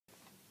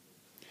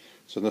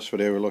So in this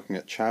video we're looking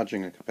at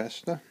charging a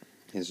capacitor.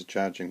 Here's a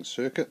charging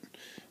circuit.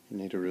 You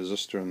need a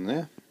resistor in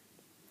there.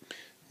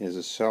 Here's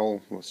a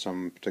cell with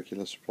some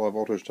particular supply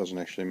voltage, doesn't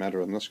actually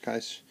matter in this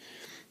case.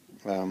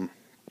 And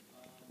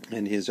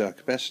here's our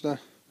capacitor,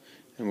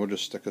 and we'll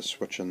just stick a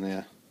switch in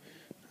there.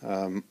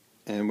 And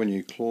when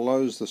you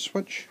close the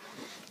switch,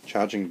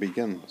 charging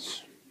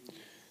begins.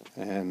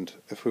 And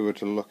if we were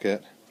to look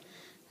at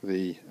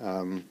the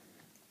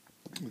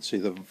let's see,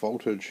 the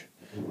voltage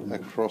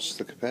across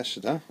the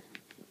capacitor,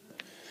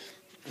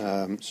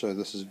 so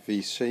this is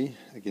VC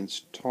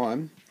against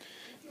time,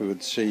 we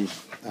would see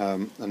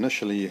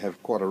initially you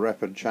have quite a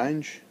rapid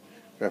change,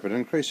 rapid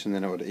increase, and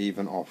then it would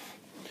even off.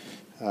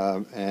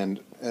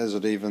 And as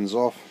it evens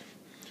off,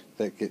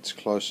 that gets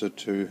closer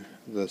to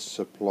the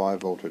supply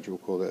voltage. We'll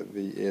call that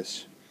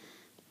VS,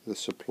 the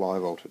supply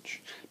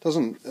voltage. It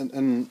doesn't,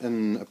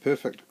 in a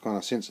perfect kind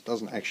of sense, it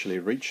doesn't actually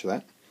reach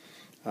that.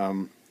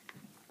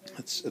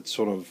 It's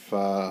sort of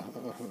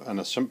an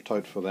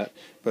asymptote for that,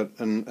 but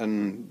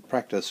in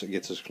practice it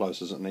gets as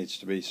close as it needs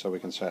to be, so we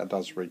can say it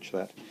does reach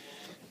that.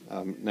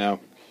 Now,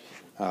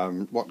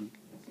 what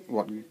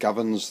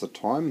governs the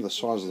time? The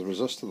size of the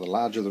resistor. The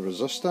larger the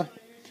resistor,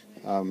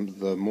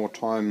 the more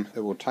time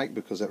it will take,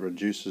 because that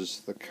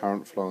reduces the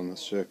current flow in the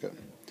circuit,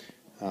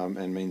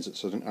 and means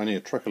it's only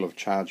a trickle of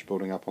charge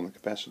building up on the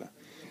capacitor.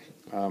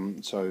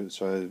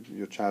 So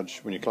your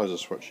charge, when you close the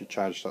switch, your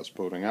charge starts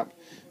building up.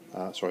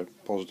 Sorry,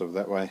 positive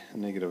that way,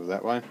 negative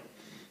that way,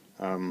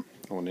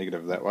 or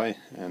negative that way,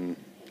 and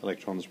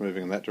electrons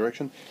moving in that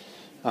direction.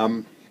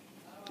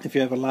 If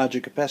you have a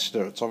larger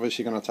capacitor, it's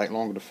obviously going to take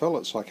longer to fill.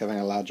 It's like having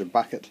a larger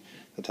bucket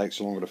that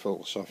takes longer to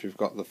fill. So if you've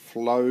got the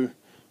flow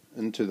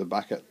into the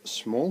bucket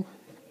small,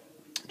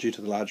 due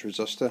to the large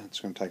resistor,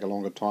 it's going to take a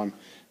longer time.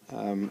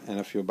 And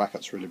if your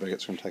bucket's really big,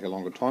 it's going to take a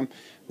longer time.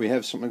 We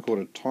have something called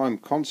a time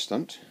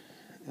constant,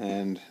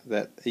 and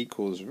that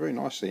equals very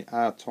nicely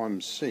R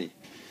times C.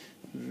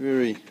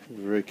 Very,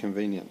 very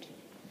convenient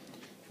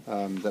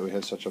that we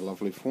have such a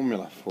lovely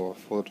formula for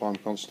the time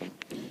constant.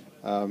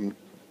 What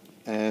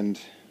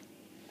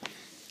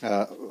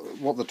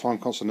the time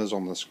constant is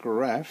on this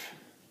graph,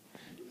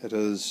 it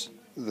is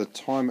the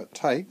time it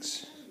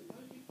takes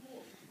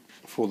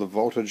for the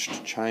voltage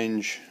to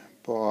change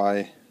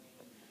by,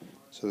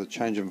 so the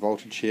change in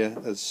voltage here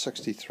is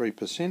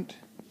 63%,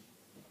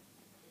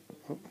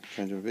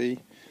 change in V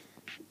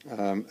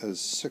is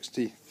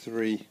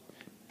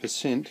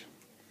 63%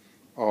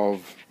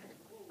 of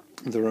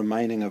the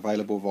remaining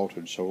available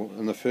voltage. So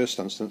in the first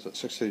instance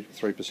it's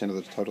 63% of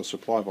the total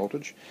supply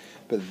voltage,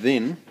 but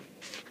then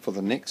for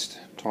the next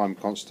time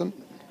constant,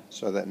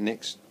 so that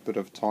next bit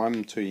of time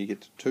until you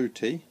get to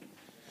 2t,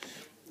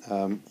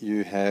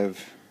 you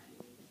have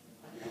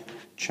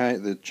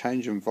the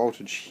change in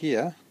voltage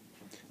here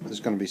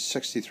is going to be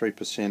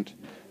 63%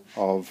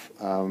 of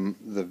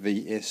the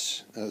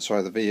VS,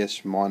 the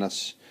VS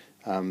minus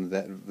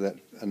that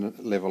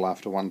level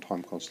after one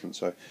time constant.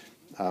 So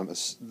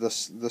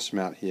this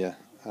amount here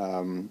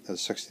is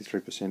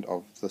 63%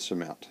 of this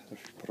amount,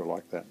 if you put it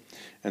like that,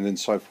 and then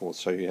so forth.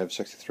 So you have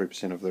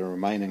 63% of the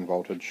remaining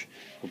voltage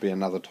will be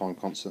another time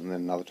constant, and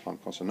then another time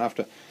constant. And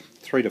after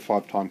 3 to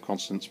 5 time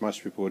constants,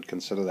 most people would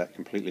consider that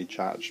completely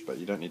charged, but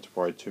you don't need to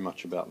worry too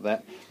much about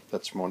that.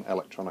 That's more an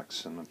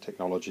electronics and a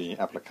technology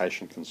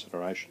application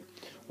consideration.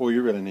 All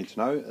you really need to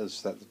know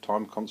is that the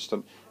time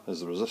constant is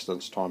the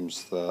resistance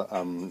times the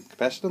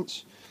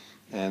capacitance,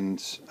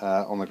 and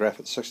on the graph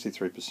it's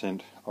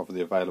 63% of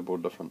the available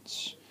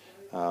difference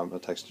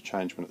it takes to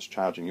change when it's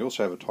charging. You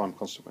also have a time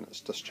constant when it's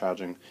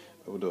discharging,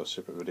 but we'll do a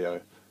separate video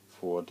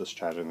for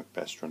discharging the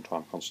capacitor and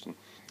time constant.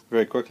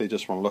 Very quickly,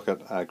 just want to look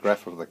at a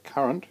graph of the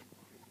current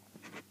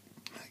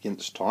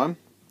against time,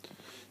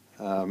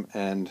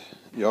 and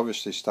you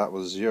obviously start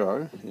with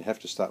 0. You have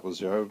to start with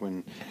 0.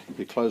 When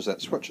you close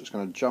that switch, it's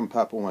going to jump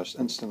up almost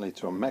instantly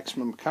to a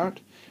maximum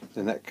current,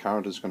 then that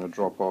current is going to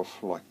drop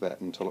off like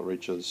that until it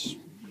reaches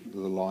the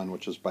line,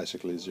 which is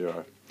basically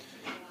 0.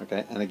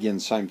 Okay, and again,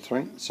 same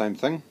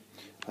thing.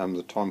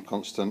 The time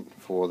constant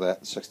for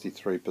that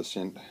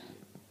 63%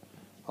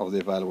 of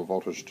the available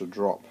voltage to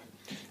drop.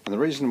 And the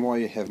reason why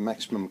you have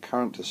maximum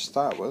current to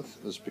start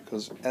with is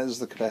because as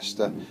the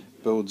capacitor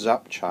builds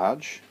up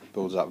charge,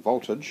 builds up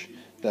voltage,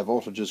 that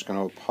voltage is going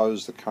to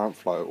oppose the current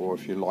flow, or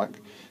if you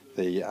like,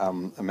 the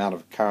amount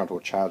of current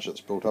or charge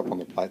that's built up on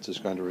the plates is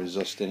going to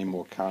resist any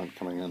more current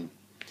coming in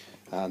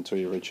until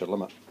you reach a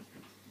limit.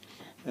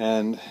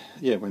 And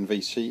yeah, when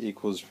VC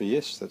equals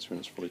VS, that's when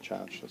it's fully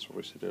charged. That's what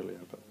we said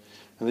earlier.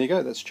 And there you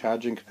go, that's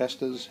charging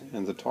capacitors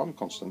and the time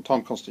constant.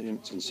 Time constant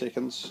units in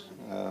seconds.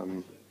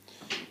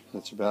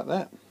 That's about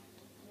that.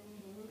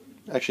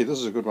 Actually, this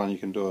is a good one. You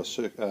can do a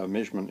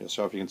measurement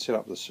yourself. You can set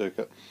up the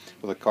circuit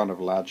with a kind of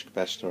large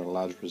capacitor and a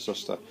large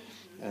resistor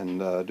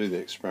and do the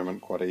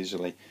experiment quite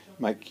easily.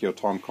 Make your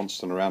time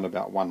constant around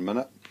about 1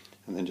 minute,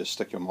 and then just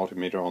stick your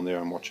multimeter on there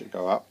and watch it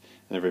go up.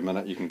 And every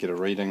minute you can get a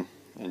reading,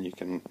 and you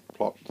can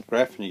plot the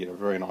graph, and you get a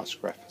very nice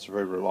graph. It's a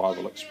very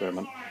reliable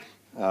experiment,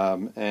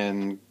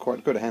 and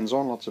quite good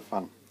hands-on, lots of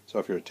fun. So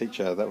if you're a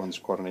teacher, that one's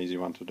quite an easy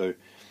one to do.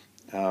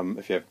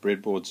 If you have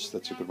breadboards,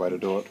 that's a good way to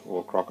do it,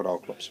 or crocodile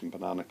clips and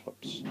banana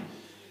clips.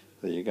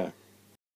 There you go.